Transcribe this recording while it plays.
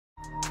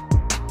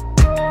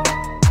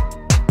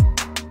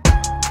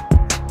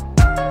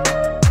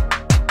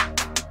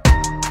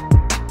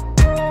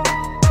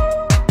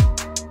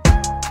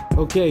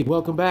Okay,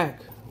 welcome back.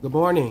 Good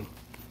morning.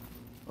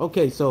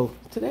 Okay, so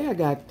today I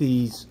got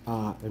these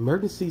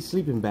emergency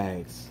sleeping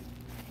bags,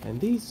 and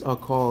these are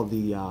called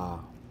the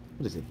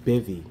what is it,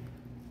 Bivvy.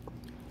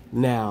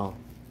 Now,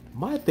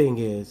 my thing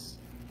is,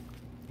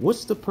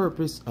 what's the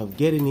purpose of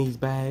getting these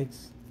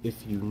bags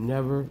if you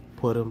never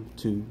put them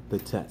to the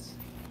test?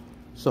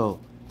 So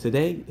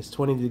today it's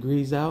 20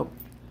 degrees out.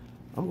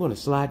 I'm going to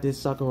slide this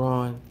sucker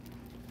on,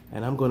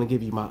 and I'm going to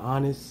give you my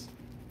honest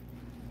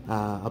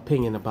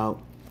opinion about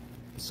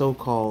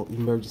so-called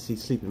emergency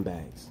sleeping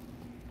bags.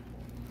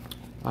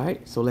 All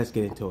right, so let's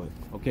get into it.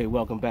 Okay,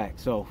 welcome back.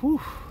 So,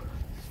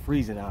 it's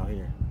freezing out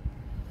here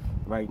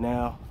right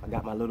now. I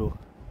got my little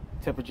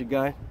temperature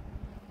gun,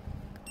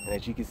 and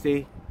as you can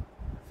see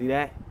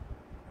that?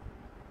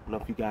 I don't know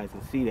if you guys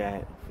can see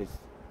that. If it's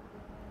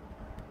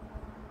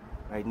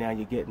right now,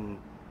 you're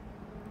getting,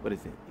 what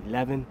is it,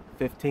 11,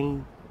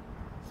 15,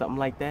 something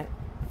like that,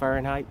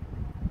 Fahrenheit.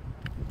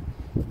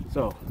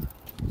 So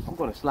I'm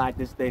going to slide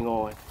this thing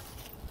on,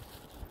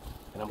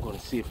 and I'm going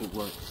to see if it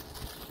works.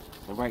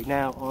 And right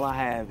now, all I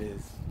have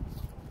is,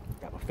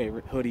 got my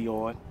favorite hoodie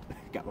on,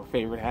 got my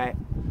favorite hat,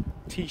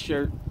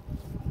 t-shirt,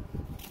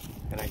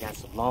 and I got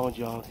some long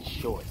johns and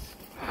shorts.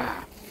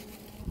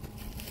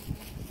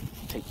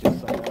 Take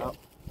this sucker out.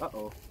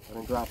 Uh-oh, I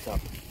done dropped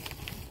something.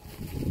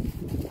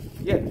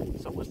 Yeah,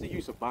 so what's the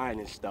use of buying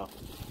this stuff?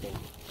 And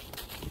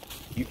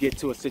you get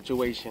to a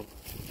situation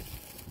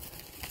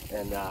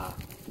and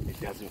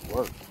it doesn't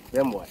work.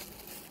 Then what?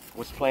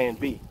 What's plan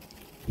B?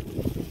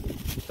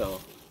 So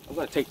I'm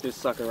gonna take this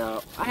sucker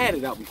out. I had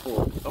it out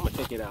before. I'm gonna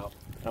take it out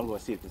and I'm gonna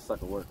see if this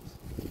sucker works.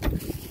 I'm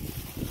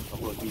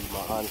gonna give you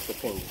my honest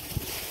opinion.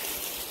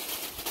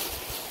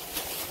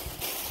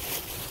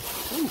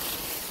 Whew.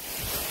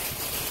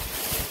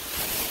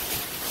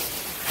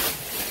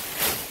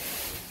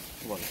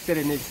 I'm gonna sit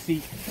in this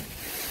seat.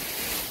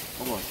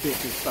 I'm gonna see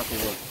if this sucker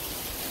works.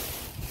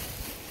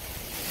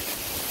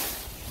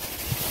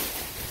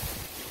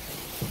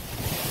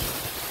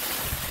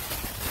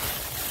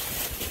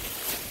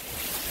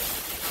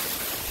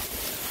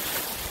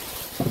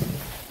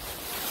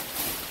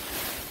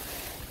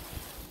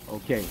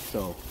 Okay,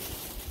 so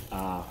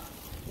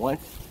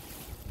once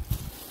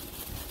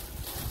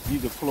you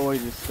deploy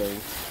this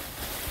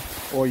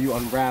thing or you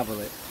unravel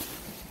it,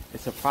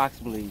 it's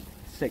approximately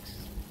 6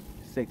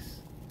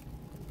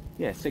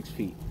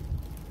 feet,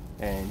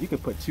 and you can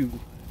put two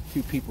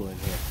people in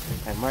here.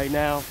 And right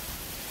now,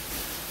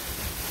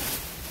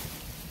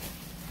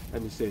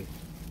 let me see,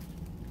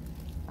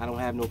 I don't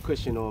have no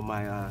cushion on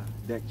my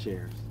deck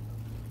chairs.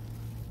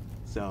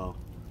 So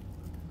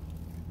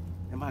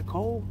am I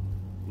cold?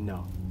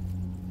 No.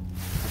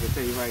 I can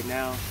tell you right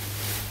now,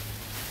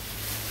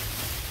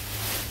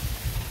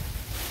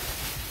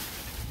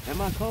 am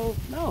I cold?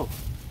 No.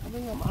 I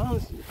mean, I'm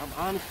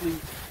honestly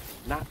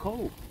not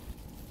cold.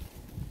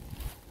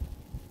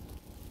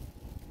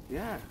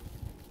 Yeah.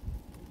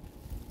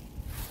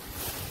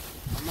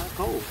 I'm not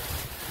cold.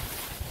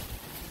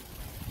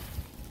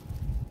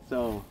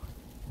 So,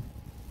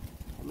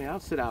 I mean, I'll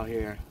sit out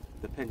here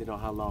depending on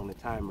how long the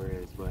timer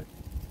is, but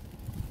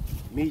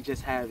me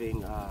just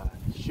having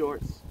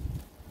shorts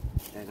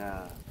and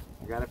I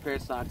got a pair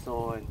of socks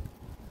on,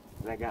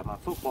 and I got my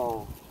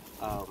football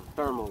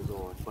thermals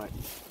on, but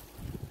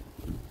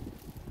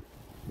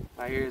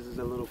my ears is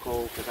a little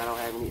cold because I don't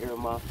have any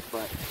earmuffs.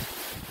 But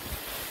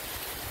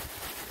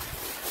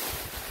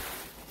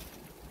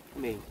I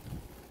mean,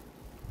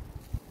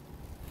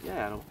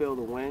 yeah, I don't feel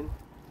the wind.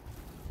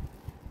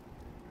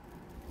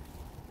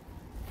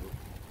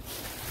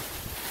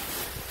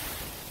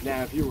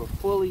 Now, if you were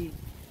fully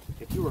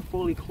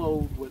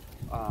clothed with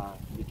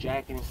your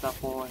jacket and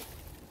stuff on,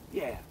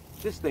 yeah,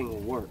 this thing will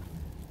work.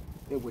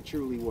 It would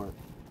truly work.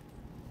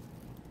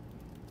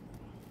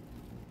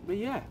 But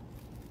yeah,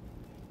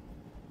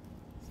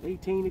 it's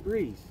 18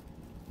 degrees.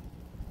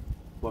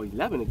 Well,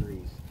 11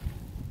 degrees.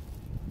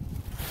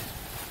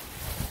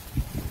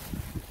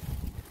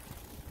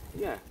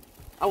 Yeah,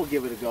 I would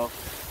give it a go.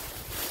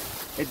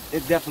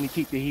 It definitely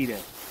keep the heat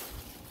in.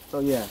 So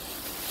yeah,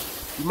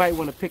 you might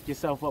want to pick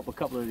yourself up a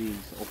couple of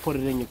these or put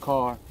it in your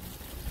car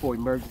for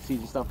emergencies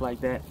and stuff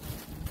like that.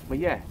 But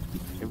yeah,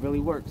 it really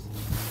works.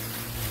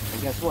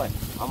 And guess what?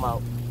 I'm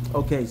out.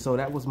 Okay, so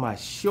that was my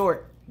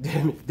short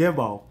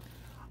demo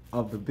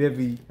of the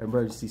Bivvy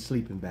emergency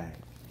sleeping bag.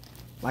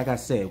 Like I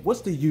said,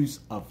 what's the use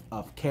of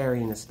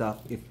carrying the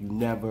stuff if you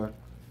never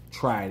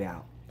try it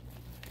out?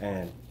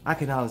 And I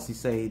can honestly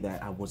say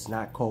that I was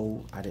not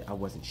cold. I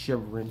wasn't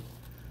shivering.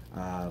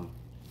 I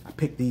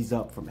picked these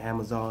up from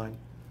Amazon.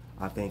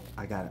 I think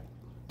I got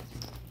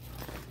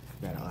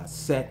a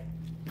set.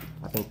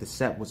 I think the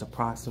set was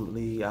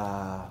approximately,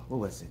 what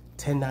was it,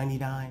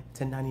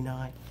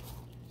 $10.99.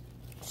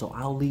 So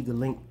I'll leave the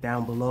link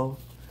down below.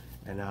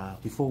 And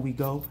before we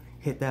go,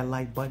 hit that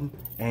like button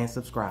and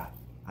subscribe.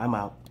 I'm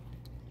out.